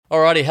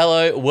Alrighty,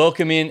 hello,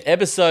 welcome in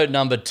episode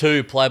number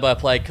 2,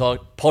 play-by-play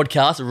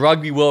podcast,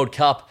 Rugby World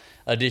Cup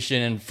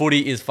edition, and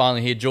footy is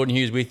finally here. Jordan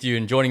Hughes with you,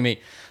 and joining me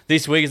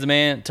this week is the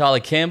man, Tyler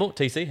Campbell.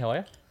 TC, how are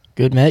you?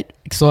 Good, mate.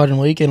 Exciting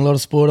weekend, a lot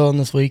of sport on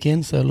this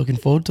weekend, so looking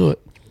forward to it.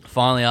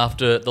 Finally,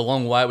 after the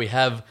long wait, we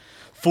have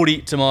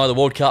footy tomorrow. The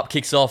World Cup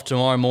kicks off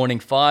tomorrow morning,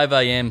 5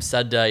 a.m.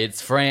 Saturday.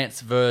 It's France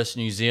versus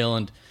New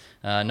Zealand.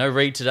 No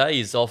Reed today.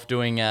 He's off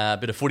doing a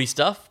bit of footy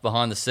stuff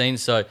behind the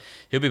scenes, so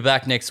he'll be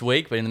back next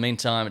week. But in the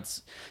meantime,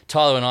 it's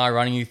Tyler and I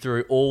running you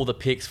through all the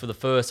picks for the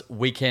first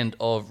weekend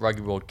of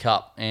Rugby World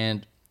Cup.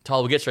 And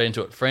Tyler, we'll get straight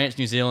into it. France,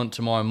 New Zealand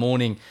tomorrow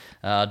morning.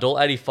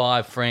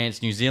 $1.85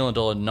 France, New Zealand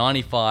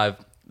 $1.95.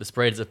 The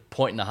spread's a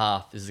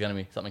 1.5. This is going to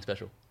be something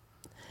special.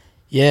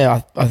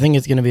 Yeah, I think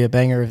it's going to be a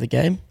banger of the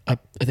game. I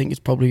think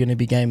it's probably going to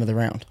be game of the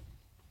round.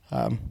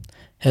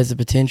 Has the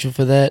potential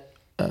for that.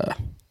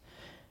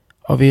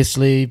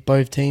 Obviously,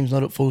 both teams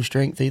not at full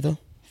strength either.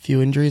 A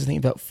few injuries, I think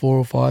about 4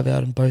 or 5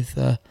 out in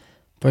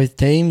both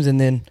teams. And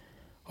then,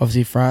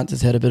 obviously, France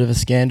has had a bit of a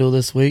scandal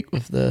this week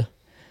with the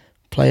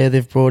player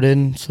they've brought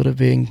in sort of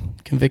being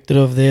convicted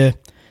of the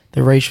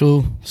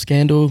racial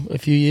scandal a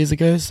few years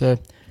ago. So,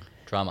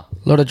 drama.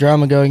 A lot of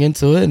drama going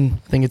into it, and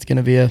I think it's going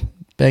to be a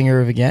banger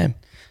of a game.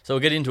 So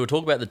we'll get into it.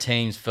 Talk about the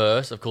teams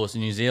first. Of course, the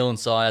New Zealand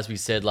side, as we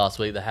said last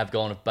week, they have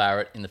gone with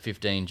Barrett in the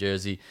 15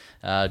 jersey.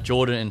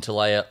 Jordan and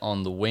Talea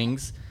on the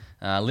wings.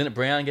 Linnett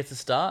Brown gets a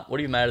start.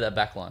 What have you made of that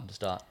back line to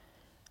start?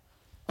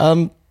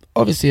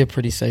 Obviously a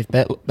pretty safe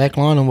back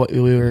line on what we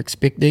were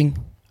expecting.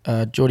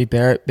 Jordie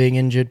Barrett being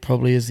injured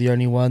probably is the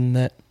only one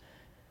that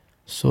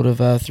sort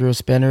of threw a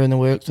spanner in the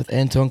works with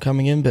Anton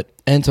coming in. But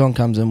Anton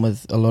comes in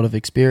with a lot of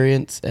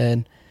experience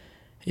and,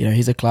 you know,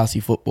 he's a classy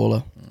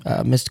footballer.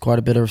 Missed quite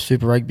a bit of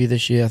Super Rugby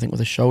this year, I think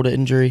with a shoulder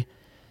injury.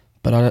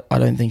 But I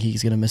don't think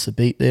he's going to miss a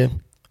beat there.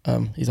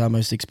 He's our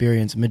most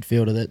experienced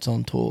midfielder that's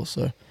on tour.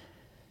 So,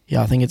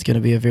 yeah, I think it's going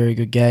to be a very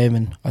good game.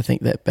 And I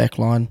think that back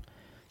line,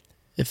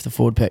 if the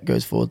forward pack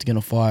goes forward, is going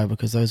to fire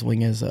because those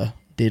wingers are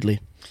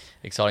deadly.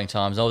 Exciting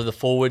times. Over the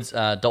forwards,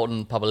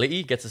 Dalton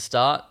Papali'i gets a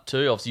start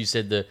too. Obviously, you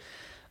said the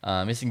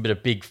missing a bit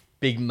of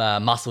big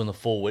muscle in the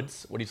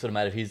forwards. What do you sort of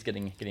made of his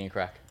getting a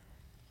crack?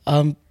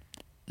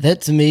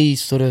 That to me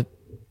sort of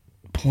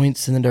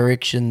points in the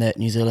direction that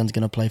New Zealand's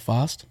going to play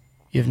fast.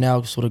 You've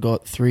now sort of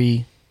got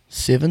 3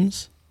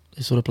 sevens.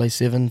 They sort of play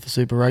 7 for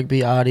Super Rugby.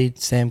 Ardie,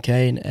 Sam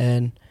Cane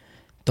and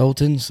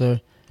Dalton. So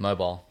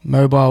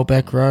Mobile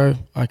back row.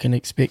 I can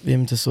expect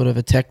them to sort of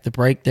attack the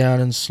breakdown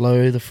and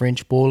slow the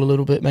French ball a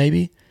little bit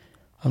maybe.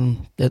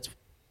 That's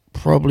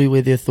probably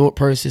where their thought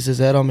process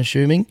is at, I'm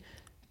assuming.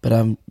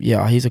 But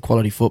yeah, he's a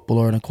quality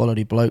footballer and a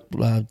quality bloke,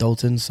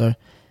 Dalton. So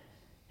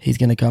he's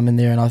going to come in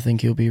there and I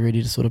think he'll be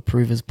ready to sort of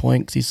prove his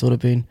point because he's sort of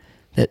been...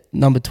 That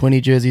number 20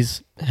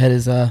 jersey's had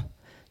his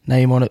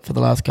name on it for the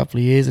last couple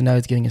of years and now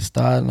he's getting a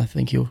start and I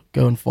think he'll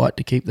go and fight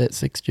to keep that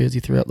 6 jersey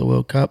throughout the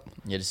World Cup.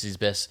 Yeah, this is his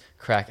best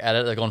crack at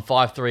it. They've gone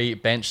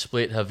 5-3, bench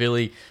split,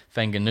 Havili,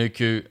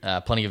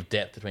 Fanganuku, plenty of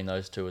depth between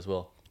those two as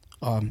well.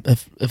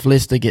 If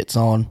Leicester gets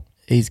on,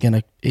 he's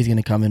gonna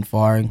come in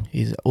firing.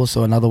 He's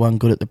also another one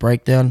good at the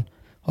breakdown,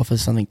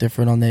 offers something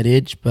different on that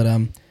edge, but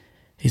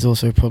he's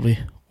also probably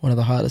one of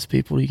the hardest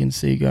people you can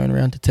see going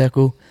around to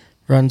tackle,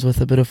 runs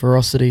with a bit of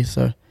ferocity,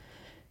 so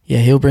yeah,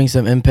 he'll bring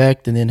some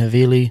impact. And then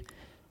Havili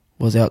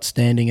was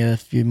outstanding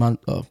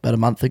about a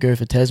month ago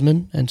for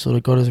Tasman and sort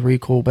of got his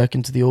recall back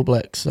into the All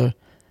Blacks. So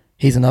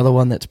he's another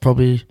one that's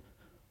probably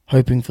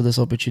hoping for this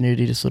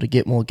opportunity to sort of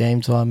get more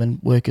game time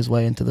and work his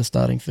way into the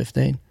starting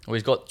 15. Well,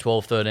 he's got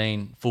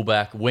 12-13,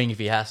 fullback, wing if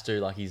he has to,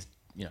 like he's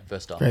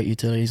versatile. Great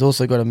utility. He's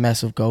also got a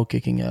massive goal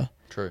kicking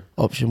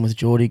option with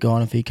Geordie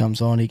gone. If he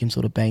comes on, he can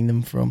sort of bang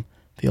them from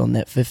beyond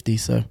that 50.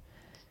 So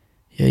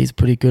yeah, he's a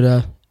pretty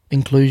good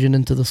inclusion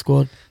into the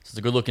squad. So it's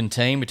a good-looking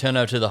team. We turn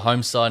over to the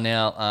home side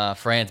now.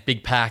 France,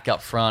 big pack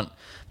up front,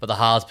 but the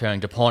halves pairing,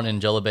 Dupont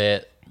and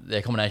Jalibert,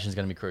 their combination is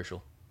going to be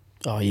crucial.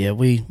 Oh, yeah,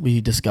 we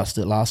discussed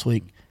it last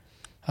week.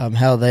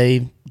 How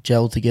they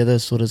gel together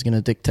sort of is going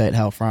to dictate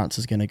how France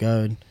is going to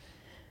go. And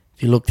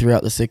if you look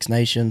throughout the Six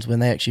Nations, when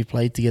they actually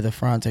played together,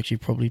 France actually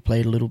probably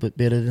played a little bit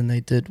better than they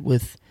did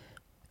with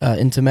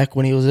Intermac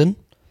when he was in.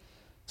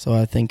 So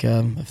I think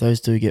if those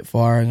two get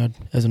firing,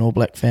 as an All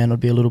Black fan, I'd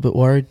be a little bit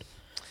worried.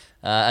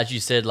 As you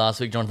said last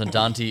week, Jonathan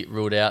Dante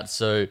ruled out,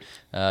 so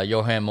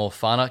Johan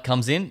Moefana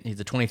comes in. He's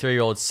a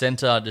 23-year-old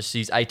centre, just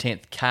his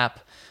 18th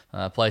cap,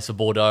 plays for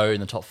Bordeaux in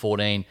the top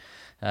 14.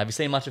 Have you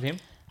seen much of him?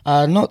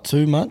 Not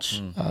too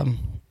much.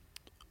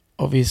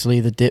 Obviously,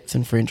 the depth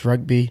in French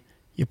rugby,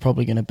 you're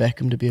probably going to back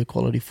him to be a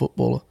quality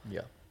footballer.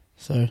 Yeah.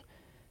 So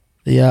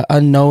the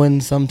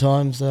unknown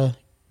sometimes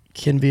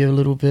can be a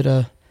little bit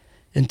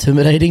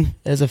intimidating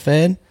as a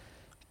fan,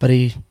 but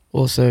he...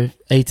 Also,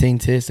 18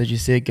 tests, as you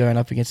said, going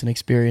up against an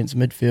experienced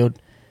midfield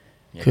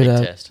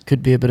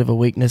could be a bit of a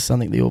weakness,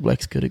 something the All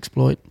Blacks could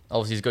exploit.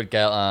 Obviously, he's got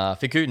Gael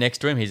Fiku next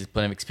to him. He's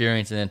plenty of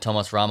experience, and then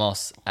Thomas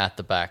Ramos at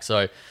the back.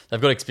 So they've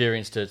got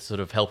experience to sort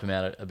of help him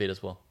out a bit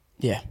as well.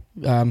 Yeah,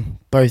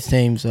 both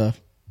teams are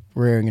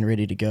raring and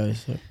ready to go.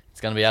 So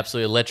it's going to be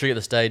absolutely electric at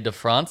the Stade de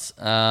France.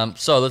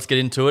 So let's get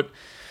into it.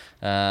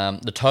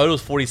 The total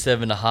is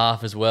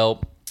 47.5 as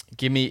well.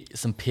 Give me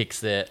some picks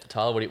there,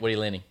 Tyler. What are you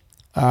leaning?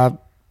 I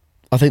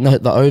think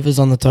the overs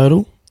on the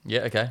total.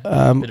 Yeah, okay. Bit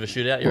of a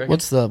shootout, you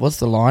reckon? What's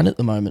the line at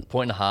the moment?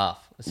 1.5.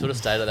 It's sort of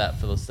stayed at that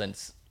for the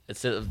sense.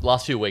 It's the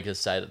last few weeks has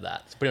stayed at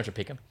that. It's pretty much a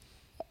pick 'em.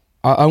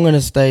 I'm going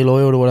to stay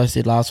loyal to what I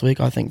said last week.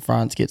 I think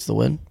France gets the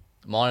win.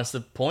 Minus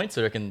the points,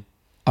 I reckon.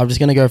 I'm just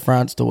going to go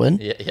France to win.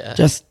 Yeah.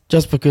 Just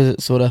because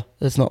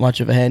it's not much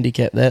of a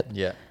handicap that.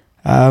 Yeah.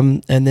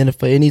 And then if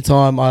for any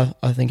time, I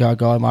think our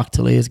guy Mark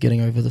Talia is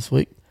getting over this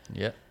week.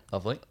 Yeah,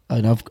 lovely.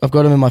 I know I've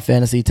got him in my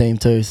fantasy team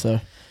too.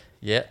 So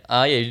Yeah.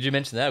 You did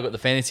mention that. I've got the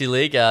Fantasy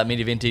League,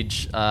 Media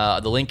Vintage.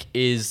 The link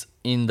is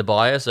in the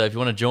bio, so if you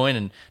want to join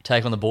and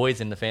take on the boys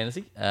in the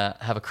fantasy,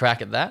 have a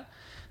crack at that.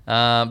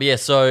 But yeah,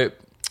 so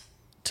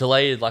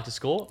Talia would like to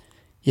score.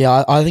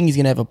 Yeah, I think he's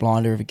going to have a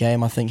blinder of a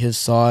game. I think his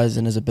size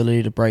and his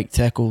ability to break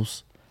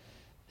tackles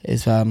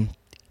is going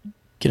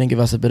to give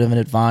us a bit of an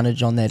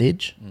advantage on that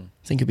edge.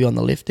 I think he'll be on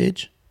the left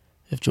edge.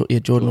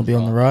 Jordan will be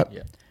on the right.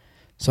 Yeah.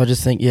 So I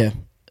just think,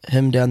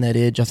 him down that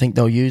edge. I think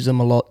they'll use him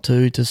a lot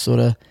too to sort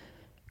of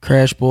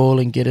crash ball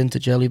and get into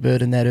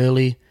Jellybird in that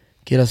early,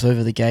 get us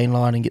over the gain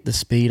line and get the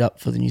speed up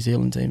for the New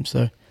Zealand team.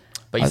 So,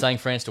 But you're saying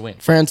France to win.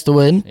 France to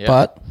win, Yeah.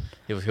 but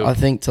He'll- I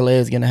think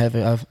Talia's going to have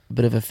a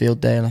bit of a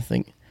field day, and I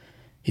think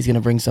he's going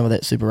to bring some of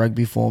that Super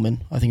Rugby form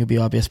in. I think he'll be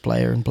our best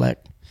player in black.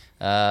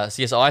 So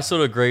yes, I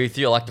sort of agree with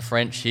you. I like the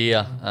French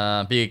here.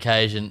 Big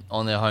occasion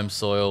on their home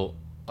soil,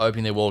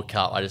 opening their World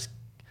Cup.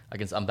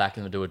 I'm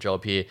backing them to do a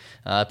job here.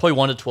 Probably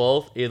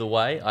 1-12 either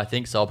way, I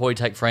think. So I'll probably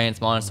take France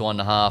minus the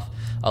 1.5.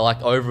 I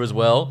like over as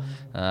well.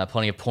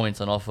 Plenty of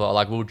points on offer. I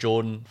like Will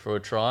Jordan for a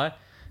try.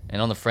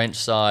 And on the French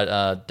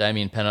side,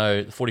 Damien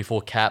Penaud,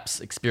 44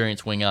 caps,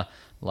 experienced winger.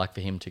 Like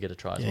for him to get a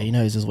try as Yeah, well. he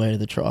knows his way to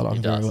the try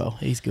line very does. well.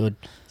 He's good.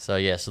 So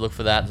look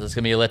for that. It's going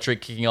to be electric,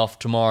 kicking off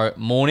tomorrow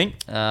morning.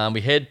 We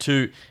head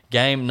to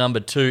game number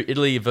 2,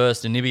 Italy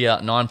versus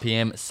Namibia, 9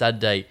 p.m.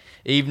 Saturday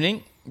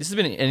evening. This has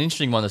been an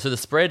interesting one, though. So the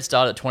spread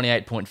started at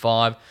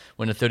 28.5,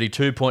 went to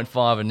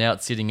 32.5, and now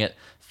it's sitting at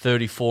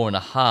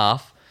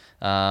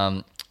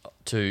 34.5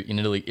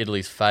 in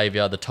Italy's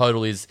favour. The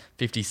total is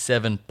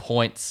 57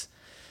 points.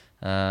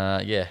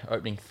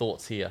 Opening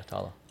thoughts here,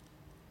 Tyler.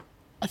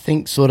 I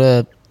think sort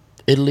of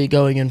Italy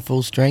going in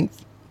full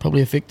strength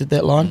probably affected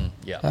that line.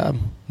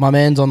 My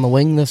man's on the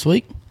wing this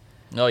week.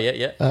 Oh,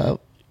 yeah.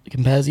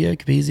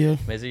 Capizio.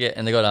 Yeah,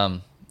 and they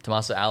got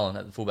Tommaso Allen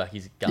at the fullback.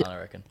 He's gone, I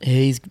reckon.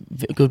 He's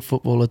a good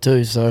footballer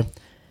too. So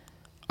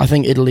I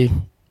think Italy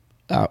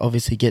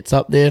obviously gets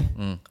up there.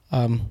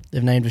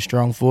 They've named a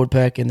strong forward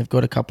pack, and they've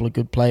got a couple of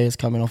good players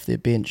coming off their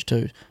bench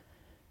too.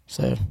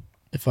 So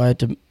if I had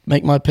to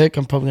make my pick,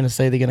 I'm probably going to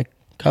say they're going to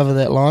cover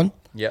that line.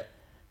 Yep.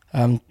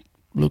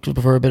 Looking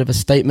for a bit of a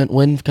statement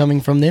win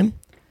coming from them.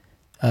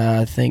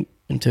 I think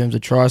in terms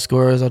of try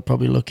scorers, I'd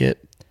probably look at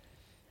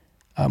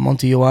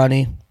Monty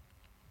Ioane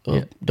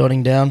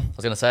dotting down. I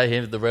was going to say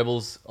here, the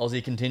Rebels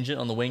Aussie contingent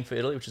on the wing for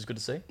Italy, which is good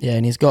to see. Yeah,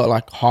 and he's got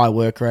like high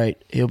work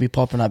rate. He'll be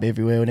popping up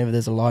everywhere. Whenever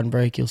there's a line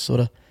break, he'll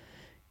sort of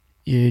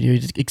you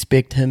just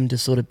expect him to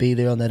sort of be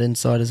there on that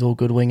inside, as all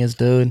good wingers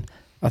do. And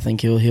I think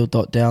he'll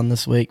dot down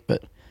this week,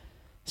 but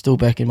still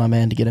backing my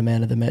man to get a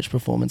man of the match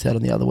performance out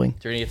on the other wing.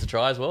 Do you think he gets a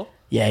try as well?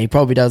 Yeah, he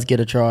probably does get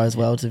a try as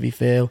well, to be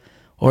fair.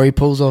 Or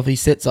he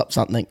sets up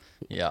something.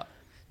 Yeah,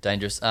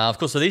 dangerous. Of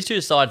course, so these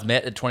two sides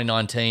met at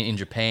 2019 in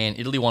Japan.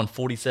 Italy won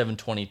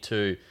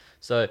 47-22.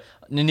 So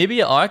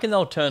Namibia, I reckon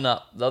they'll turn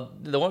up.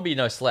 There won't be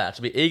no slouch.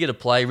 They'll be eager to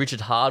play. Richard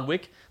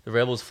Hardwick, the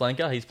Rebels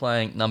flanker, he's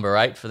playing number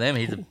 8 for them.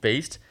 He's a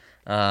beast.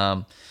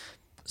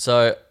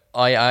 So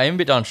I am a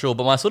bit unsure,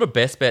 but my sort of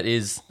best bet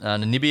is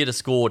Namibia to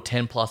score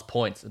 10 plus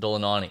points,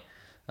 $1.90.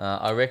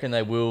 I reckon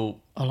they will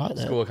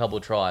score a couple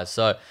of tries.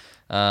 So,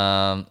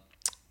 I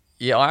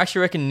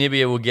actually reckon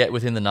Namibia will get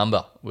within the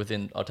number.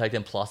 I'll take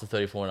them plus the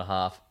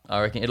 34.5.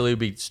 I reckon Italy will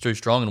be too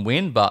strong and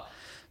win, but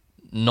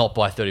not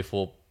by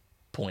 34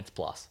 points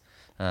plus.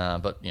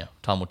 But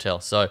time will tell.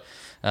 So,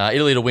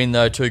 Italy to win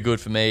though, too good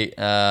for me.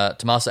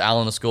 Tommaso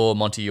Allen to score,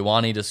 Monty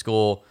Ioane to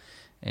score,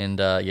 and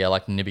I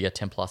like Namibia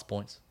 10 plus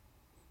points.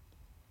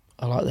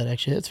 I like that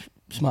actually. It's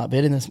smart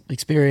betting. This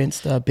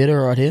experienced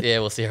better right here. Yeah,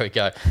 we'll see how we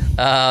go.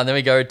 Then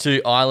we go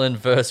to Ireland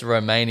versus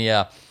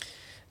Romania.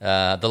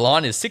 The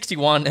line is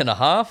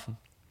 61.5.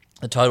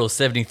 The total is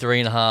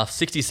 73.5.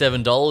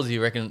 $67.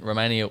 You reckon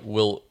Romania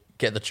will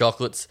get the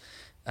chocolates?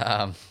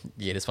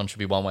 This one should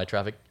be one-way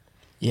traffic.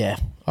 Yeah,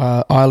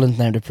 Ireland's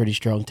named a pretty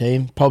strong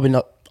team. Probably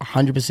not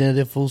 100% of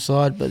their full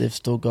side, but they've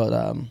still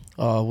got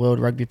World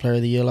Rugby Player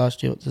of the Year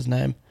last year. What's his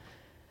name?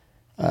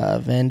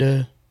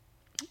 Vander.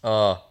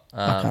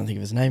 I can't think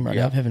of his name right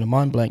now. I'm having a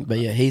mind blank. But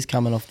yeah, he's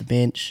coming off the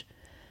bench.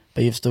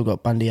 But you've still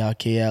got Bundy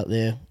Arki out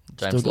there.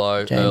 James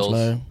Lowe,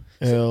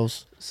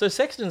 Earls. So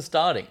Sexton's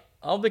starting.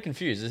 I'm a bit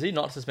confused. Is he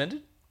not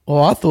suspended?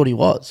 Well, I thought he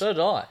was. So did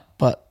I.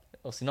 But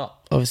obviously not.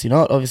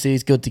 Obviously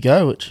he's good to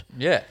go, which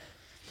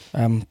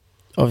obviously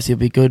it'll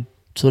be good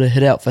sort of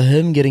hit out for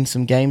him, getting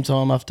some game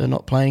time after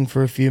not playing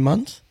for a few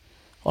months.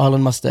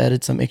 Ireland must have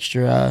added some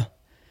extra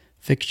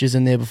fixtures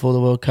in there before the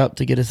World Cup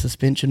to get a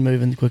suspension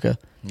moving quicker.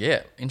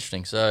 Yeah,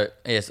 interesting. So,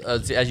 yes,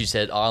 as you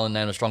said, Ireland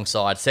named a strong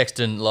side.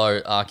 Sexton,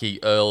 Lowe,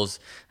 Archie, Earls,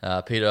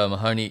 Peter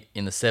Mahoney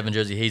in the 7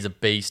 jersey. He's a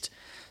beast.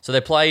 So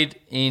they played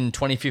in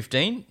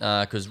 2015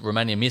 because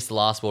Romania missed the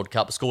last World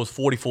Cup. The score was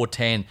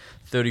 44-10,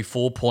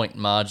 34-point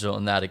margin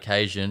on that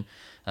occasion.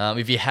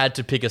 If you had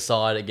to pick a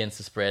side against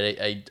the spread,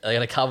 are they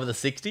going to cover the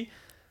 60?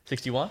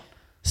 61?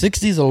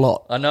 60 is a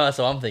lot. I know, that's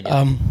what I'm thinking.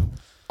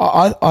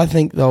 I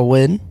think they'll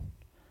win.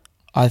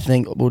 I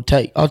think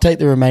I'll take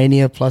the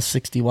Romania plus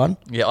 61.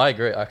 Yeah, I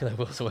agree. I think they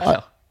will as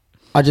well.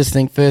 I just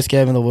think first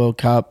game of the World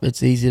Cup,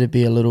 it's easy to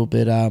be a little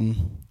bit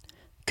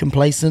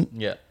complacent.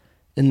 Yeah.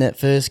 In that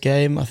first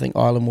game, I think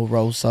Ireland will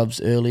roll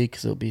subs early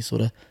because it'll be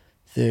sort of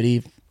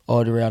 30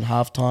 odd around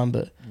halftime.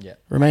 But Yeah.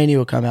 Romania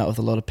will come out with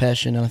a lot of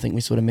passion, and I think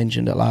we sort of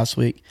mentioned it last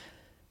week.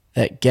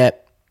 That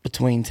gap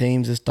between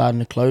teams is starting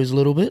to close a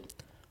little bit.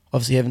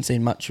 Obviously, haven't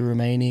seen much of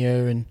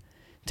Romania and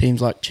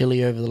teams like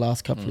Chile over the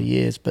last couple of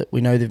years, but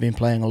we know they've been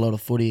playing a lot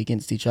of footy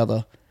against each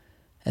other,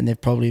 and they've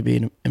probably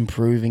been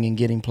improving and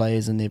getting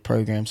players in their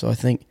program. So I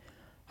think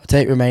I'll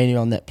take Romania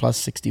on that plus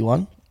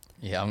 61.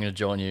 Yeah, I'm going to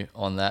join you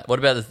on that. What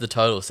about the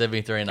total,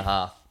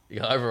 73.5?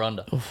 You go over or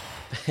under?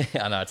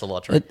 I know, it's a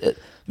lot, right?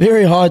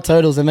 Very high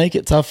totals. They make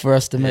it tough for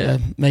us to Yeah.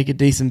 make a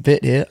decent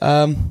bet here.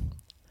 I'll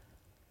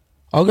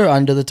go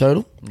under the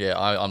total. Yeah,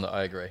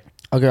 I agree.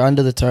 I'll go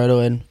under the total,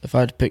 and if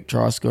I had to pick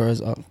try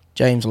scorers,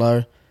 James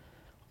Lowe,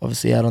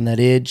 obviously out on that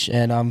edge,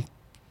 and I'm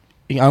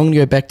going to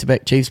go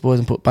back-to-back Chiefs boys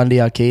and put Bundy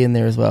Arki in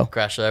there as well.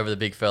 Crash over the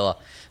big fella.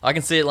 I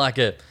can see it like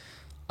a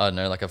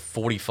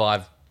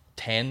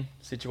 45-10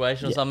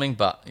 situation or something,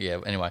 but yeah,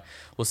 anyway,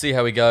 we'll see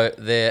how we go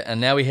there. And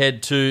now we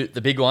head to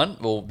the big one,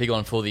 big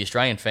one for the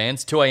Australian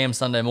fans. 2 a.m.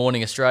 Sunday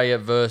morning, Australia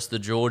versus the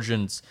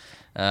Georgians.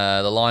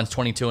 The line's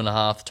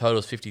 22.5, the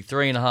total's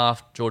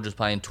 53.5. Georgia's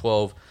paying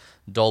 $12.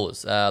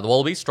 The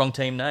Wallabies, strong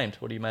team named.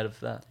 What are you made of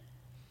that?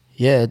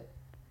 Yeah,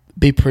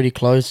 be pretty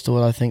close to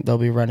what I think they'll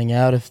be running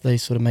out if they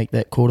sort of make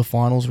that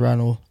quarterfinals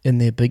run or in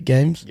their big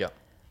games. Yeah.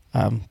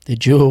 They're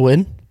due a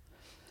win.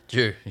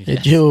 Due. They're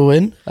due a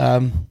win.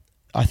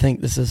 I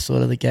think this is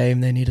sort of the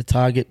game they need to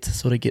target to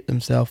sort of get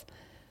themselves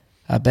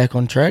back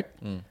on track.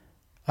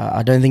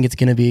 I don't think it's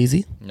going to be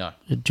easy. No.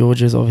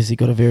 Georgia's obviously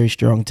got a very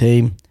strong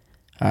team,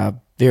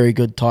 very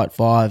good tight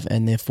five,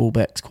 and their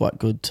fullback's quite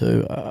good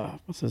too.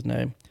 What's his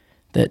name?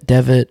 That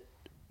David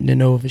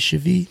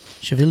Ninovashvili?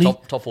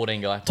 Top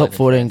 14 guy. Top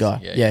 14 guy.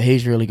 Yeah, Yeah,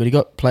 he's really good. He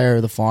got player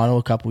of the final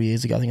a couple of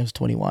years ago. I think it was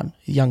 21.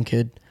 A young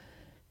kid.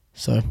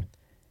 So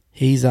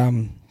he's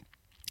a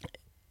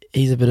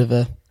bit of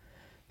a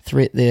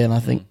threat there, and I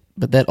think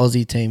but that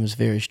Aussie team is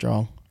very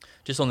strong.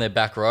 Just on their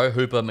back row,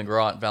 Hooper,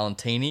 McGrath,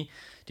 Valentini.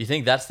 Do you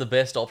think that's the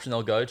best option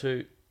they'll go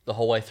to the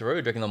whole way through? Or do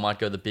you reckon they might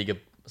go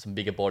some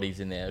bigger bodies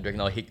in there? Or do you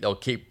reckon they'll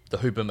keep the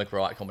Hooper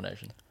McGrath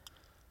combination?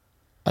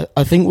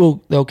 I think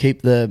they'll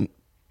keep the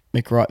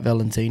McWright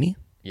Valentini.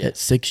 Yeah. That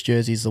 6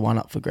 jersey is the one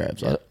up for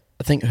grabs. Yeah.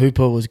 I think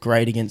Hooper was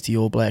great against the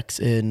All Blacks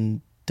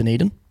in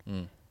Dunedin,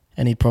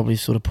 and he probably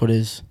sort of put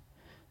his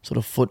sort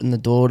of foot in the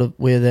door to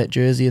wear that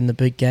jersey in the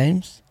big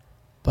games.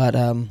 But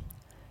I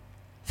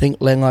think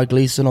Langai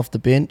Gleeson off the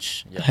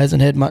bench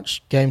hasn't had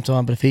much game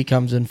time, but if he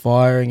comes in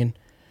firing and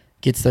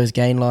gets those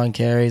gain line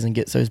carries and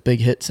gets those big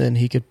hits in,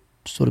 he could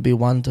sort of be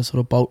one to sort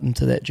of bolt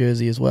into that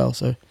jersey as well.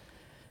 So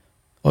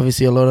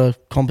obviously a lot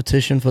of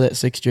competition for that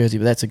 6 jersey,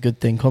 but that's a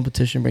good thing.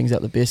 Competition brings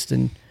out the best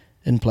in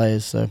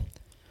players, so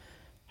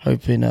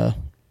hoping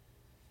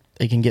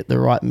they can get the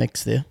right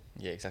mix there.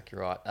 Yeah, exactly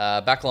right.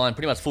 Backline,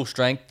 pretty much full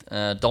strength.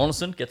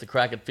 Donaldson gets a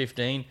crack at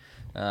 15.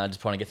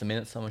 Just trying to get the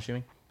minutes, I'm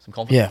assuming. Some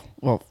confidence. Yeah,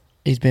 well,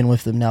 he's been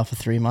with them now for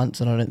 3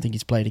 months, and I don't think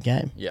he's played a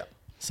game. Yeah.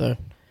 So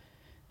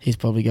he's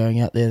probably going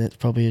out there. That's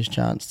probably his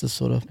chance to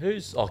sort of...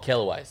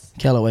 Callaway's.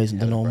 Callaway's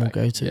the normal break.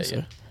 go-to. Yeah, so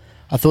yeah.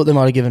 I thought they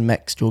might have given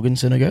Max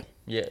Jorgensen a go.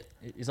 Yeah.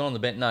 He's not on the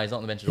bench. No, he's not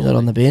on the bench at all. He's not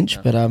on the bench,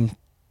 No. but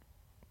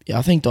yeah,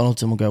 I think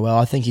Donaldson will go well.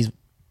 I think he's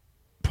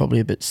probably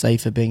a bit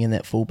safer being in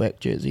that fullback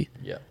jersey.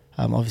 Yeah.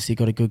 Obviously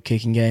got a good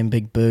kicking game,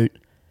 big boot.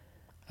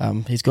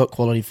 He's got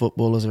quality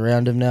footballers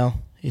around him now.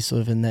 He's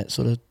sort of in that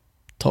sort of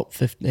top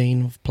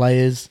 15 of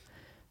players.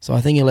 So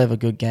I think he'll have a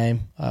good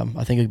game.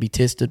 I think he'll be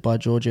tested by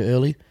Georgia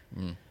early.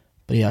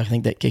 But yeah, I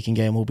think that kicking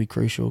game will be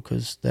crucial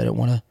because they don't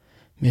want to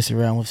mess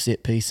around with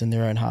set piece in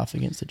their own half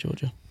against the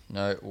Georgia.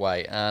 No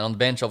way. And on the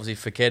bench,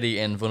 obviously, Fekete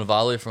and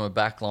Vunivalu from a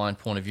backline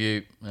point of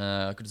view.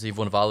 Good to see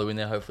Vunivalu in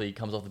there. Hopefully he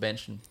comes off the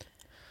bench and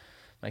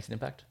makes an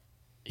impact.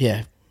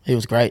 Yeah, he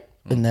was great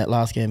in that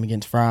last game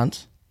against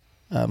France.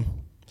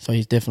 So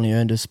he's definitely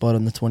earned his spot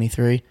in the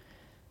 23.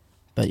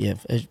 But yeah,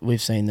 as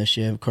we've seen this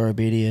year,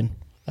 Korobedi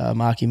and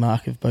Marky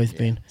Mark have both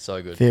been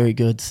so good. very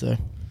good. So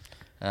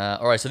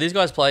all right, so these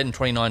guys played in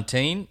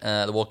 2019,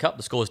 the World Cup.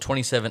 The score is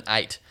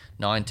 27-8,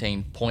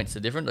 19 points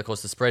the difference. Of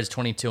course, the spread's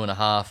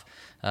 22.5.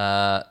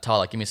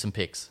 Tyler, give me some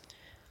picks.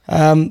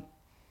 I'm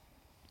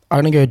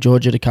going to go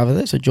Georgia to cover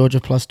that. So Georgia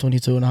plus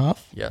 22.5.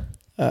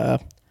 Yeah.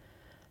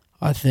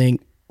 I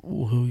think,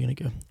 who are we going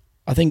to go?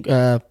 I think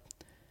Jordi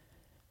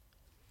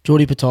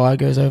Pataya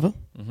goes over.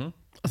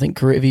 I think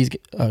Karevi's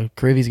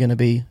going to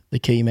be the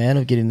key man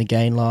of getting the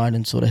gain line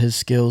and sort of his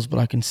skills, but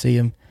I can see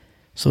him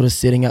sort of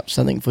setting up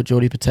something for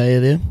Jordi Patea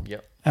there.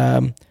 Yep.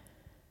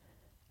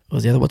 What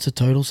was the other? What's the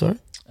total, sorry?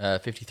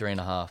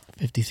 53.5.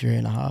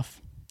 53.5.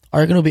 I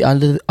reckon it'll be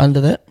under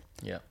that.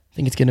 Yeah. I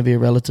think it's going to be a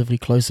relatively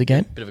closer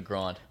game. Bit of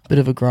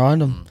a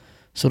grind. I'm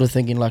sort of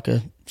thinking like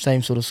a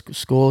same sort of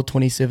score,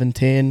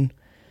 27-10,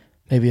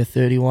 maybe a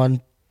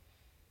 31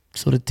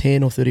 sort of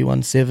 10 or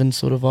 31-7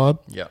 sort of vibe.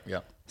 Yeah.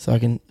 So I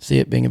can see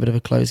it being a bit of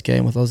a close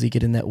game with Aussie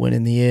getting that win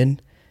in the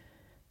end.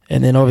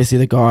 And then obviously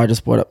the guy I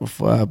just brought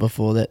up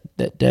before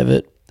that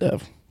David, I'm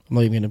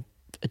not even going to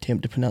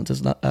attempt to pronounce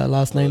his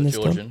last name this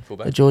time.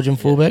 Fullback. A Georgian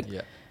fullback.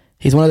 Yeah.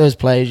 He's one of those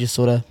players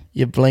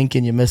you blink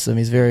and you miss him.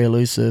 He's very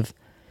elusive.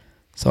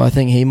 So I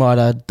think he might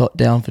dot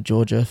down for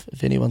Georgia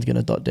if anyone's going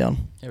to dot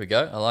down. Here we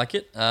go. I like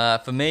it.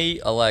 For me,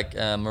 I like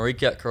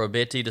Marika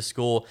Korobetti to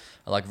score.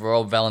 I like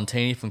Rob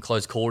Valentini from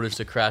close quarters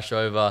to crash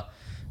over.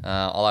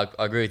 I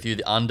agree with you,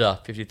 the under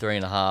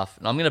 53.5.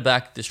 And I'm going to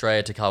back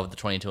Australia to cover the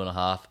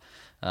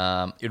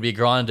 22.5. It'll be a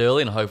grind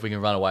early, and I hope we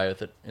can run away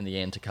with it in the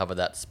end to cover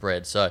that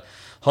spread. So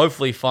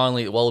hopefully,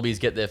 finally, the Wallabies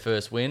get their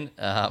first win.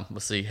 We'll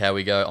see how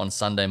we go on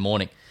Sunday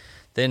morning.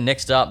 Then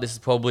next up, this is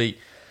probably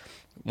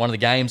one of the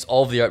games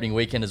of the opening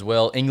weekend as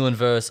well. England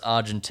versus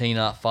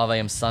Argentina, 5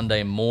 a.m.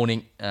 Sunday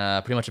morning.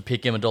 Pretty much a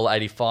pick him,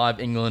 $1.85.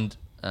 England,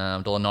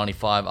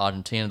 $1.95.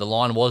 Argentina. The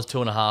line was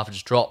 2.5. It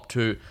just dropped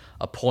to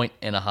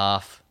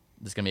 1.5.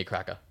 This is going to be a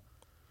cracker.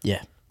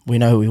 Yeah, we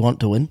know who we want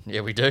to win.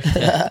 Yeah, we do.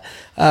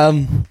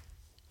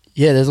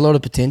 Yeah, there's a lot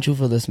of potential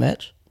for this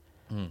match.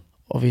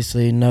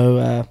 Obviously,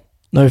 no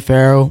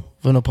Farrell,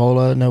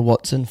 Vunipola, no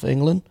Watson for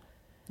England.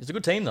 It's a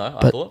good team, though,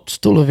 I But thought.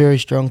 still a very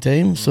strong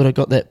team. Sort of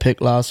got that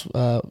pick last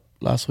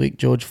week.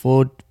 George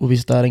Ford will be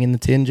starting in the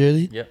 10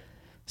 jersey. Yep.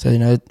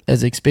 So,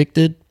 as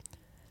expected.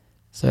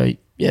 So,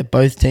 yeah,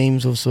 both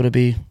teams will sort of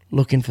be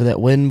looking for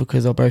that win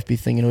because they'll both be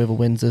thinking whoever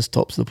wins this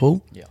tops the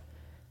pool. Yeah.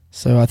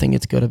 So, I think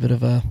it's got a bit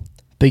of a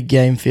big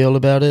game feel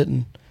about it.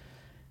 And,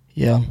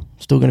 yeah, I'm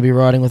still going to be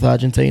riding with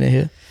Argentina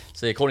here.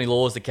 So, yeah, Courtney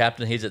Law is the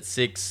captain. He's at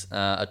 6.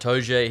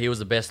 Atoje, he was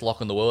the best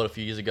lock in the world a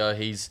few years ago.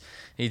 He's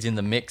in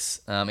the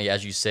mix.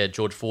 As you said,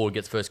 George Ford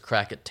gets first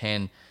crack at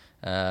 10.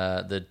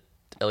 The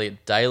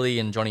Elliot Daly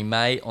and Johnny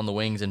May on the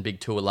wings, and Big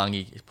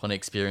Tuolangi, plenty of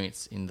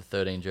experience in the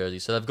 13 jersey.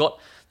 So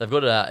they've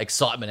got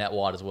excitement out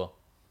wide as well.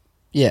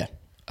 Yeah.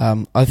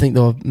 I think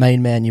the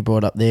main man you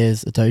brought up there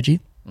is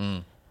Atoje.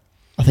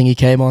 I think he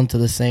came onto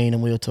the scene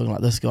and we were talking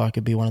like this guy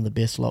could be one of the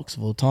best locks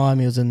of all time.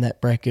 He was in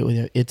that bracket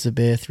with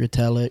Itzebeth,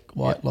 Retallick,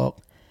 Whitelock.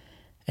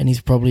 And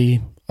he's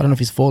probably, I don't know if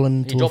he's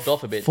fallen into dropped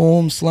off a bit.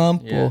 Form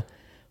slump or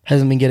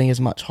hasn't been getting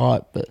as much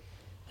hype. But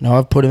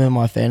I've put him in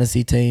my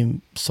fantasy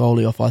team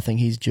solely off I think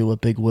he's due a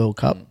big World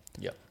Cup.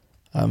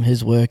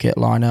 His work at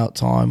line-out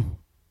time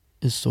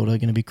is sort of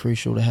going to be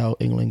crucial to how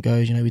England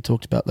goes. We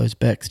talked about those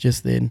backs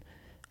just then,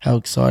 how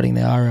exciting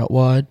they are out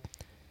wide.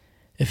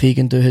 If he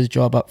can do his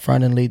job up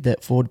front and lead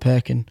that forward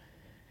pack and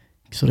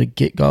sort of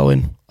get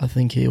going, I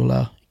think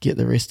he'll get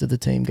the rest of the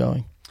team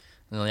going.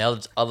 And on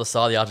the other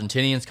side, the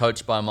Argentinians,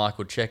 coached by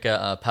Michael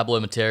Checa, Pablo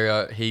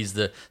Materio, he's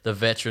the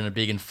veteran, a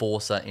big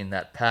enforcer in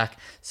that pack.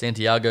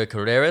 Santiago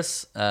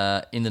Carreras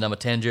in the number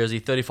 10 jersey,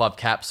 35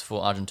 caps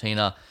for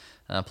Argentina,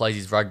 plays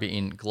his rugby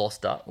in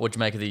Gloucester. What do you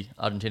make of the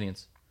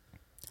Argentinians?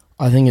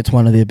 I think it's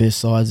one of their best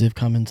sides they've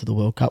come into the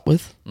World Cup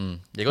with.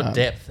 They've got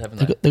depth, haven't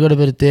they? They've got a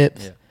bit of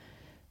depth.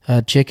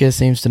 Yeah. Checa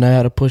seems to know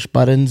how to push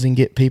buttons and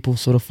get people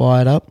sort of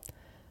fired up.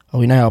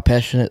 We know how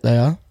passionate they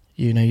are.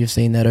 You've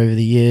seen that over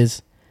the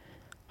years.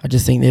 I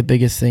just think their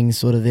biggest thing is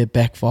sort of their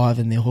back five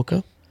and their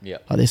hooker. Yeah.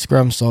 Like their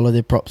scrum's solid,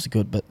 their props are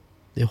good, but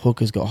their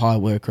hooker's got high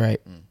work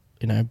rate,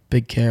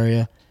 big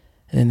carrier.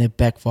 And then their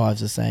back five's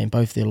the same.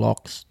 Both their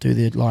locks do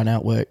their line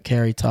out work,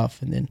 carry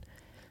tough, and then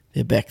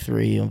their back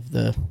three of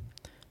the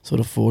sort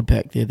of forward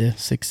pack there, their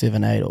 6,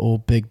 7, 8, all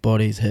big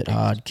bodies, hit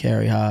hard,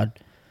 carry hard,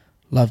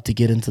 love to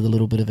get into the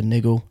little bit of a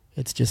niggle.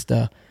 It's just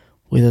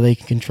whether they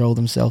can control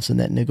themselves in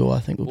that niggle, I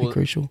think, will be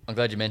crucial. I'm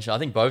glad you mentioned. I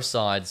think both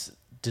sides,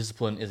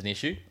 discipline is an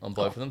issue on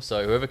both of them.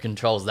 So whoever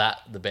controls that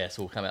the best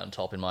will come out on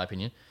top, in my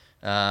opinion.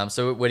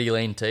 So where do you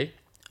lean, T?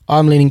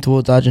 I'm leaning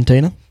towards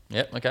Argentina.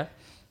 Yep, okay.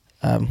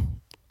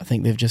 I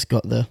think they've just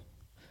got the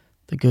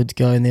goods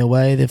going their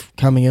way. They're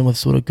coming in with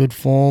sort of good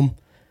form.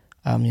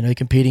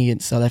 Competing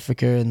against South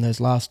Africa in those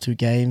last 2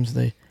 games,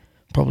 they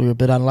probably were a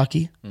bit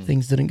unlucky.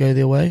 Things didn't go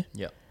their way.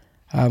 Yep.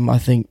 I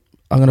think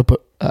I'm going to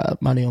put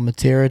money on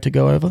Matera to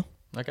go over.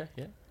 Okay,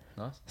 yeah,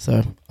 nice.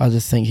 So I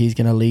just think he's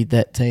going to lead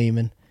that team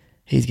and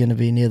he's going to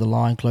be near the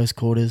line, close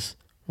quarters,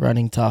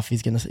 running tough.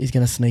 He's going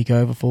to sneak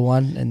over for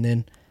one. And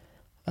then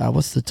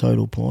what's the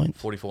total point?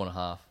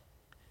 44.5.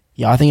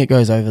 Yeah, I think it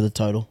goes over the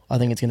total. I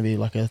think it's going to be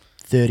like a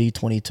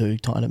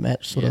 30-22 kind of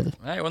match. Sort of.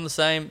 Hey, we're on the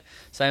same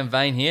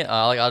vein here.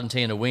 I like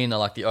Argentina to win. I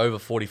like the over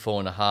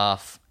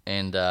 44.5.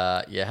 And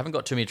haven't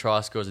got too many try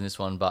scores in this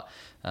one, but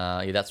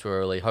that's where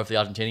early. Hopefully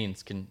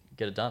Argentinians can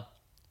get it done.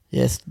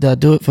 Yes,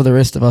 do it for the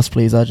rest of us,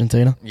 please,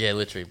 Argentina. Yeah,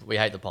 literally. We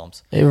hate the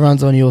Poms.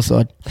 Everyone's on your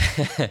side.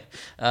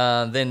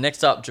 Then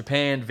next up,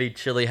 Japan v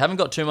Chile. Haven't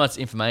got too much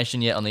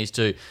information yet on these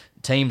two.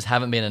 Teams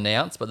haven't been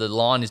announced, but the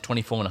line is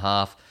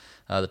 24.5.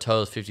 The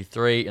total is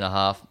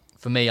 53.5.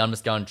 For me, I'm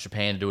just going to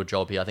Japan to do a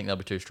job here. I think they'll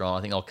be too strong.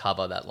 I think they'll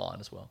cover that line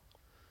as well.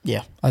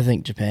 Yeah, I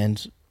think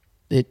Japan's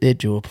their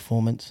dual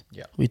performance.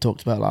 Yeah. We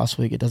talked about last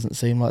week. It doesn't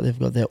seem like they've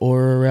got their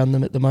aura around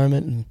them at the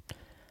moment, and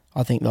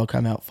I think they'll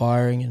come out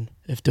firing. And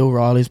if Dill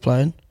Riley's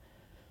playing,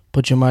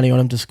 put your money on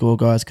him to score,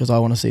 guys, because I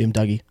want to see him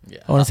Dougie. Yeah.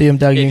 I want to see him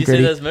Dougie Yeah, and you see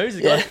Gritty. those moves?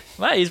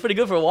 Mate, he's pretty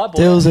good for a white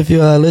boy. Dills, if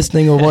you are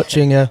listening or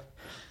watching,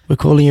 we're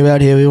calling you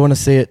out here. We want to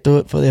see it. Do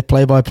it for their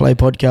play-by-play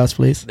podcast,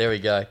 please. There we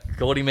go.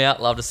 Called him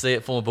out. Love to see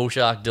it. Former Bull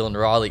Shark Dylan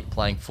Riley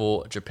playing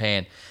for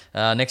Japan.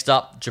 Next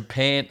up,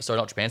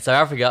 South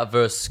Africa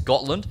versus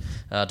Scotland.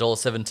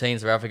 $1.17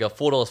 South Africa,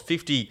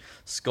 $4.50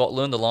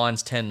 Scotland. The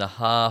line's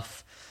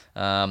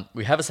 10.5.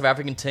 We have a South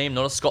African team,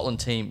 not a Scotland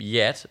team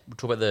yet. We'll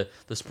talk about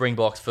the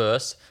Springboks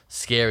first.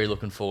 Scary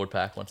looking forward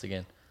pack once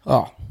again.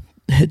 Oh,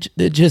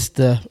 they're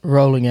just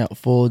rolling out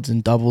forwards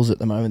and doubles at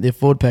the moment. Their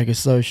forward pack is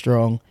so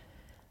strong.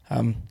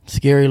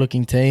 Scary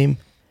looking team.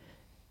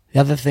 The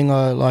other thing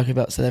I like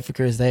about South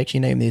Africa is they actually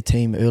name their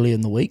team early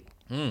in the week.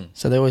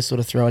 So they always sort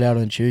of throw it out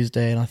on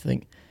Tuesday, and I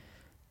think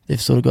they've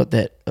sort of got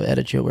that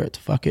attitude where it's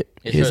fuck it.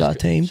 Here's our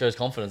team. Shows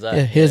confidence, eh?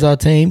 Yeah, here's our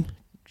team.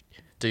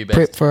 Do your best.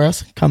 Prep for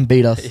us. Come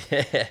beat us.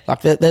 Yeah. Like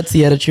that's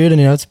the attitude,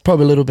 and it's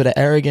probably a little bit of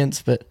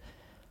arrogance, but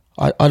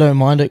I don't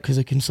mind it because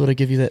it can sort of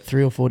give you that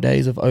 3 or 4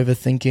 days of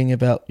overthinking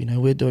about,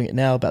 we're doing it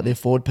now, about their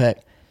forward pack,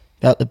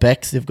 about the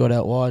backs they've got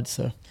out wide.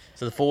 So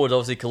the forwards,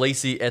 obviously,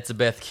 Khaleesi,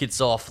 Etzebeth,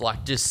 Kitshoff,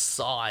 like just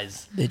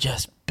size. they're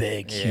just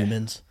big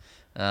humans.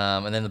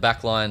 And then the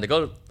back line, they've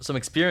got some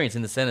experience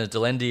in the centres.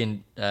 Delendi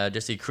and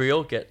Jesse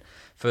Creel get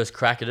first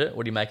crack at it.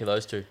 What do you make of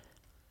those two?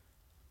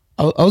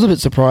 I was a bit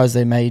surprised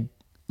they made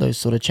those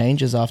sort of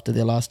changes after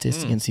their last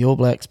test against the All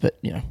Blacks, but,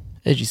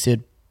 as you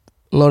said,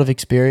 a lot of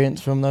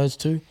experience from those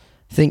two.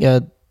 I think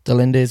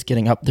Delendi is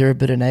getting up there a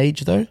bit in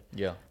age, though.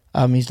 Yeah.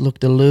 He's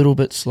looked a little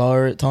bit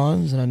slower at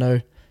times, and I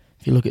know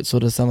if you look at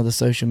sort of some of the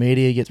social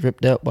media, he gets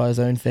ripped out by his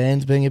own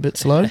fans being a bit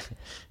slow.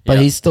 But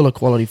he's still a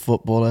quality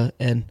footballer,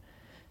 and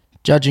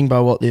judging by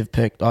what they've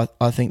picked,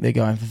 I think they're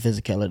going for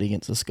physicality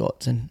against the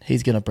Scots, and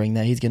he's going to bring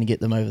that. He's going to get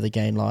them over the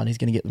gain line. He's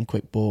going to get them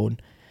quick ball,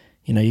 and,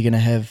 you're going to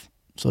have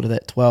sort of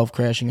that 12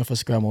 crashing off a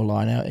scrum or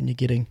line out, and you're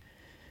getting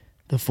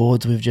the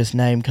forwards we've just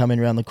named coming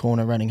around the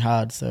corner running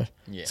hard. So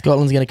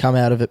Scotland's going to come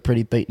out of it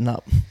pretty beaten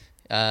up.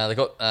 They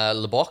got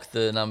Lebok,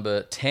 the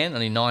number 10,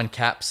 only 9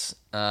 caps.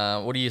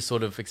 What are you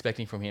sort of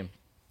expecting from him?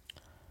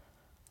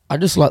 I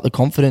just like the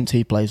confidence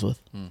he plays with.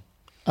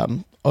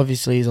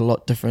 Obviously, he's a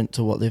lot different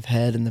to what they've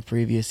had in the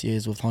previous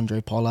years with Andre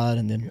Pollard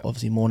and then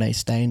obviously Mornay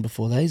Stain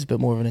before that. He's a bit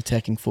more of an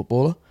attacking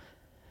footballer.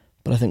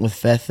 But I think with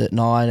Fath at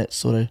 9, it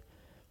sort of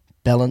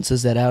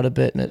balances that out a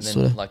bit. And it's then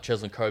sort of like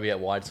Cheslin Kobe out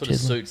wide, sort of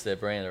suits their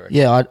brand, I reckon.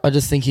 Yeah, I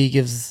just think he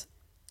gives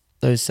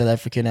those South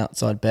African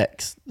outside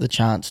backs the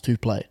chance to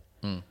play.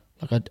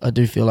 Like I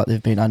do feel like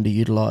they've been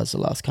underutilised the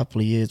last couple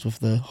of years with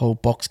the whole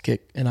box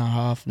kick in our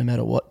half, no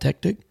matter what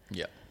tactic.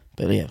 Yeah.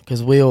 But yeah,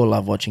 because we all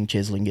love watching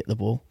Cheslin get the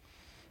ball.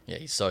 Yeah,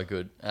 he's so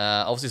good.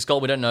 Obviously,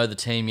 Scott, we don't know the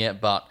team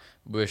yet, but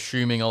we're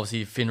assuming,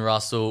 obviously, Finn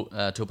Russell,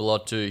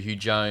 Tuipulotu, Hugh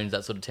Jones,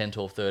 that sort of 10,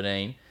 12,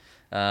 13.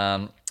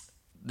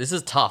 This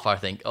is tough, I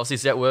think. Obviously,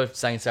 is that worth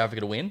saying South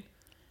Africa to win?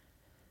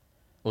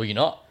 Or you're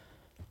not?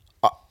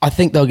 I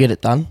think they'll get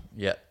it done.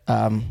 Yeah.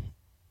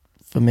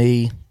 For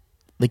me,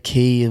 the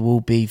key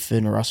will be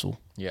Finn Russell.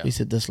 Yeah. We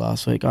said this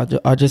last week.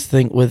 I just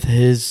think with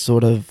his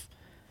sort of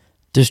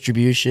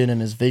distribution and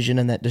his vision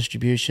in that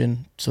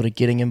distribution, sort of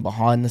getting him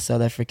behind the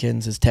South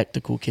Africans, his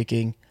tactical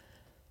kicking,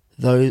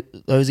 those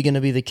are going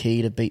to be the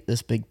key to beat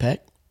this big pack.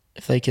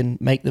 If they can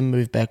make them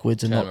move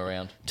backwards and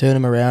turn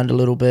them around a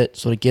little bit,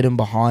 sort of get them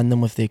behind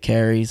them with their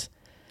carries,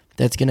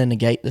 that's going to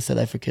negate the South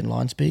African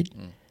line speed.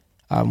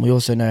 We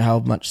also know how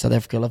much South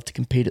Africa love to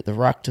compete at the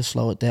ruck to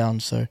slow it down.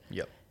 So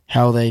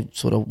how they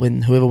sort of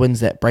win, whoever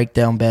wins that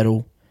breakdown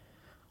battle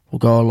will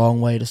go a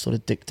long way to sort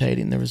of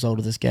dictating the result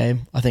of this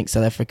game. I think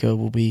South Africa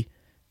will be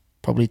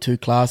probably too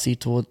classy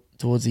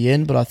towards the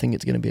end, but I think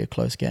it's going to be a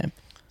close game.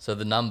 So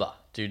the number,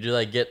 do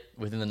they get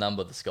within the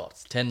number of the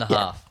Scots? 10.5.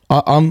 Yeah.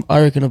 I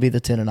reckon it'll be the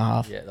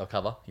 10.5. Yeah, they'll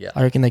cover. Yeah.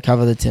 I reckon they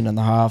cover the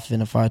 10.5.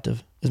 Then if I had to,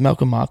 is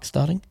Malcolm Mark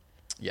starting?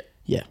 Yeah.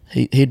 Yeah,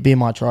 he'd be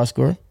my try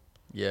scorer.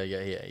 Yeah.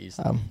 He's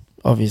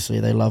obviously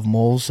they love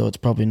mauls, so it's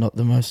probably not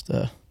the most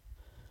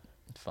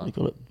fun.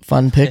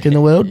 Fun pick in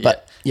the world,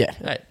 but yeah,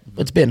 hey.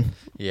 It's been.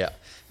 Yeah.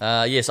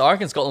 So I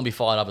reckon Scotland will be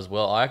fired up as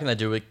well. I reckon they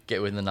do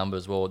get within the number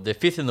as well. They're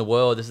 5th in the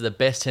world. This is the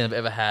best 10 I've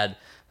ever had.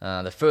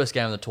 The first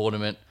game of the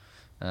tournament.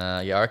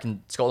 I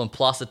reckon Scotland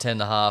plus a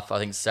 10.5. I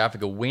think South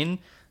Africa win.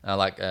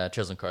 Like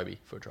Cheslin Kobe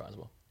for a try as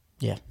well.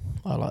 Yeah,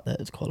 I like that.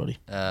 It's quality.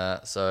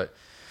 So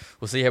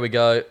we'll see how we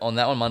go on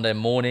that one Monday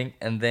morning.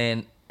 And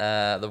then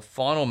the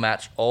final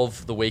match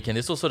of the weekend.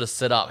 This will sort of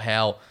set up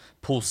how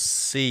Pool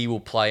C will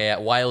play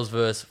out. Wales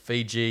versus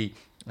Fiji.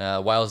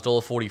 Wales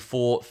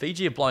 $1.44.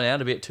 Fiji have blown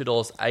out a bit,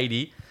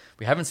 $2.80.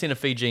 we haven't seen a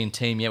Fijian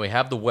team yet. We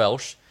have the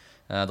Welsh.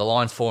 The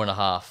line's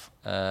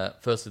 4.5.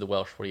 Firstly, the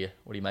Welsh. What do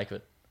you make of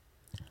it?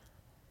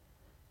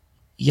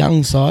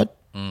 Young side.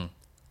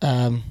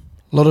 A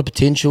lot of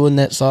potential in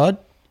that side.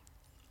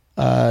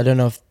 I don't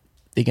know if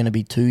they're going to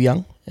be too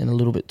young and a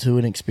little bit too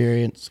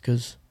inexperienced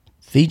because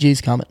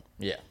Fiji's coming.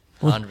 Yeah,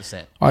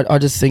 100%. I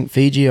just think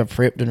Fiji are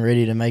prepped and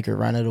ready to make a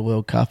run at a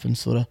World Cup and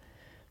sort of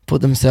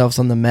put themselves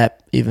on the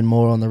map even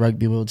more on the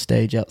Rugby World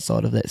stage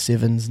outside of that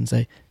sevens and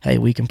say, hey,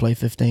 we can play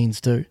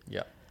 15s too.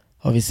 Yeah.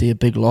 Obviously a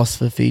big loss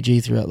for Fiji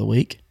throughout the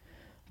week.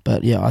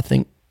 But yeah, I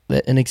think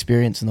that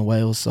inexperience in the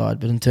Wales side.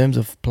 But in terms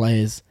of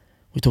players,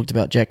 we talked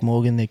about Jack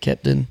Morgan, their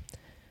captain,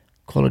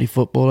 quality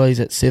footballer.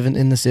 He's at 7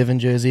 in the 7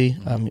 jersey.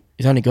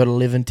 He's only got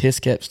 11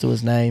 test caps to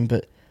his name,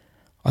 but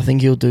I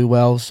think he'll do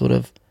well sort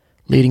of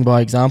leading by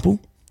example.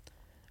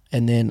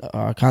 And then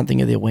I can't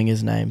think of their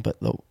winger's name, but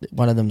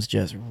one of them's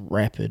just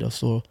rapid. I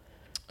saw.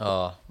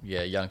 Oh,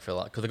 yeah, young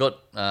fella. Because they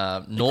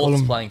got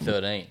North's playing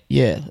 13.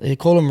 Yeah, they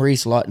call him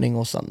Reese Lightning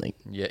or something.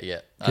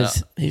 Yeah.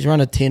 Because he's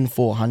run a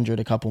 10-400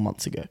 a couple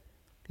months ago.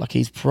 Like,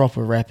 he's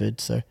proper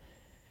rapid, so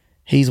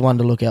he's one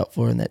to look out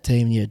for in that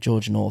team. Yeah,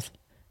 George North.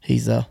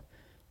 He's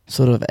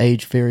sort of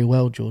aged very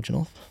well, George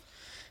North.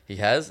 He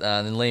has.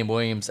 And then Liam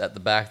Williams at the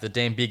back. The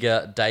Dan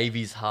Bigger,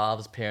 Davies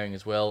halves pairing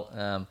as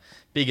well.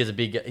 Bigger's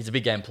he's a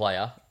big game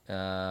player.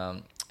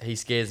 He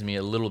scares me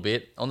a little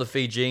bit. On the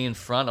Fijian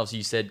front, obviously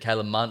you said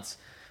Caleb Muntz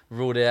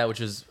ruled out,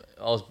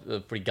 I was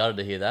pretty gutted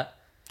to hear that.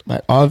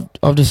 Mate,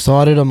 I've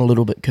decided I'm a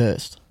little bit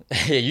cursed.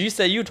 Yeah, you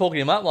said you were talking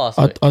him up last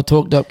week. I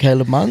talked up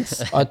Caleb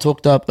Muntz. I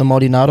talked up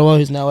Amodi Narawa,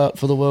 who's now out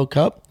for the World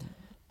Cup.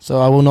 So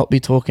I will not be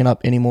talking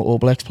up any more All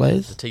Blacks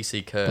players. The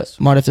TC curse.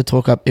 Might have to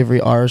talk up every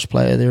Irish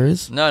player there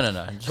is. No.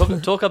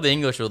 Talk up the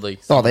English or the...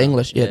 Oh, the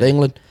English. Yeah, the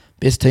England.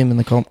 Best team in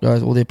the comp,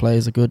 guys. All their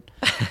players are good.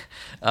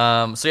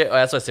 So yeah,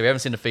 as I said, we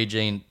haven't seen a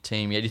Fijian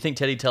team yet. Do you think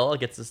Teddy Teller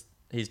gets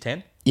his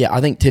 10? Yeah,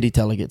 I think Teddy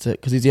Teller gets it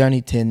because he's the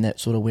only 10 that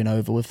sort of went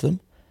over with them.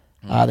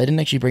 They didn't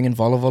actually bring in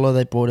Vola.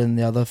 They brought in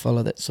the other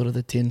fella that's sort of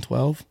the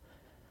 10-12.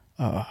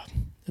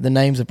 The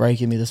names are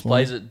breaking me this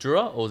morning. Plays at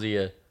Drua or is he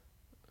a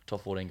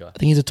top 14 guy? I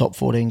think he's a top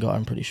 14 guy,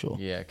 I'm pretty sure.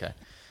 Yeah, okay.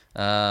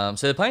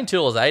 So they're paying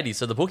 $2.80.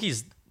 So the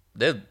bookies,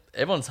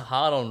 everyone's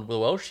hard on the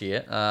Welsh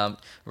here.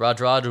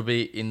 Raj will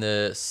be in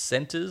the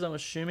centres, I'm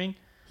assuming.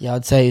 Yeah,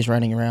 I'd say he's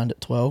running around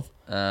at 12.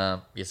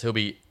 Yes, he'll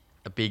be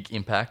a big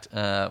impact.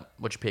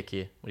 What's your pick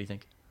here? What do you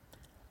think?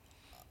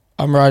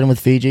 I'm riding with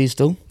Fiji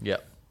still.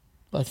 Yep.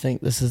 I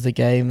think this is the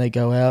game they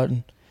go out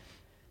and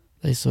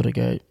they sort of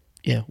go,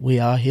 yeah, we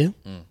are here.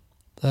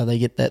 They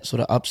get that sort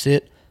of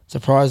upset.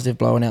 Surprised they've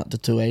blown out to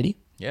 280.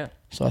 Yeah.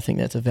 So I think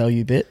that's a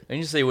value bet. And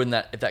you see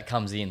if that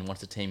comes in once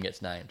the team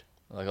gets named.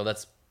 Like, oh,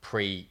 that's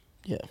the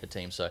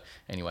team. So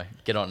anyway,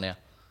 get on it now.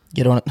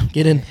 Get on it.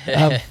 Get in.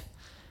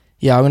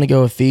 Yeah, I'm going to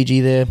go with Fiji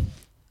there.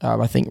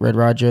 I think Red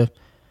Raja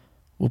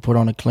will put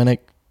on a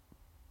clinic.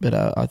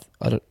 But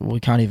we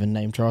can't even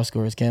name try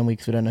scorers, can we?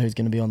 Because we don't know who's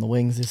going to be on the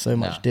wings. There's so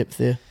much depth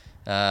there.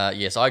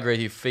 Yes, I agree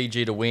with you.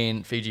 Fiji to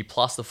win. Fiji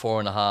plus the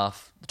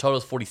 4.5. The total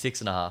is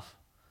 46.5.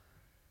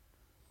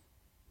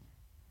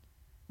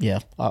 Yeah,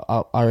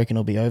 I reckon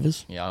it'll be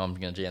overs. Yeah, I'm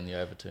going to jam the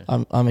over too.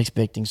 I'm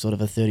expecting sort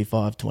of a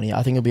 35-20.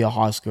 I think it'll be a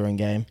high-scoring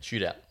game.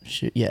 Shootout.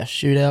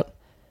 Shootout.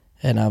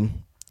 And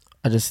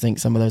I just think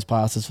some of those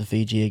passes for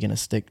Fiji are going to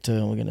stick to,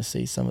 and we're going to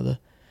see some of the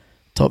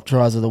top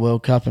tries of the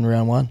World Cup in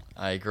round one.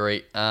 I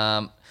agree.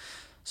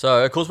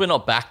 So, of course, we're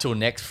not back till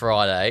next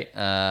Friday.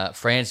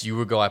 France,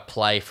 Uruguay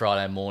play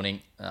Friday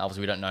morning.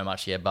 Obviously, we don't know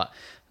much yet, but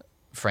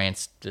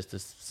France just to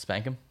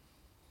spank them.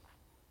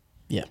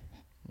 Yeah.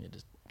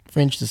 Just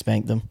French to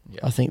spank them.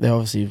 Yeah. I think they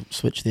obviously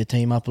switched their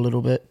team up a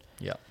little bit.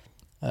 Yeah.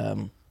 I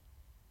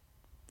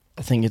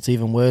think it's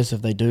even worse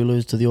if they do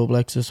lose to the All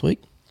Blacks this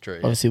week. True.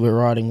 Yeah. Obviously, we're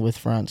riding with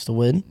France to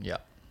win. Yeah.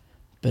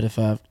 But if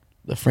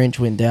the French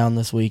went down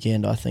this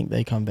weekend, I think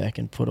they come back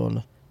and put on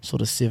a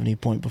sort of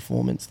 70-point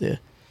performance there.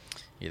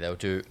 Yeah, they'll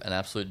do an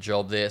absolute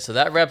job there. So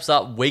that wraps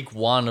up week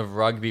 1 of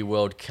Rugby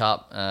World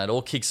Cup. It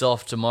all kicks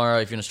off tomorrow.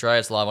 If you're in Australia,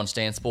 it's live on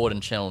Stan Sport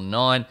and Channel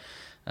 9.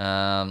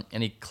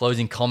 Any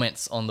closing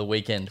comments on the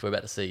weekend we're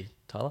about to see,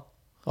 Tyler?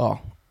 Oh,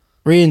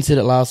 Rian said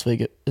it last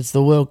week. It's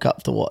the World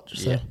Cup to watch.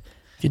 So if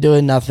you're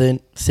doing nothing,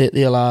 set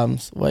the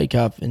alarms, wake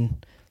up,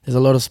 and there's a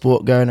lot of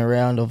sport going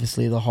around.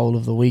 Obviously, the whole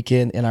of the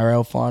weekend,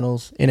 NRL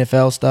finals,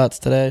 NFL starts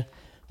today,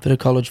 bit of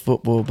college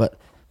football, but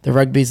the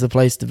rugby's the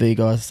place to be,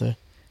 guys. So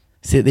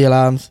set the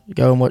alarms,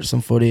 go and watch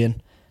some footy,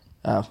 and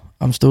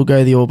I'm still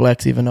go the All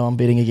Blacks, even though I'm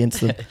betting against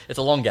them. It's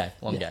a long game,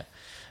 game.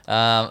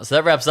 So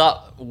that wraps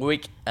up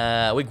week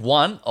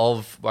 1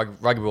 of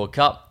Rugby World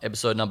Cup,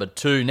 episode number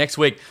 2. Next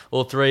week,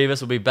 all three of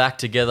us will be back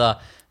together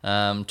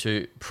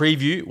to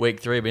preview week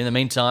 3. But in the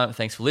meantime,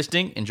 thanks for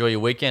listening. Enjoy your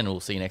weekend. We'll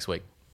see you next week.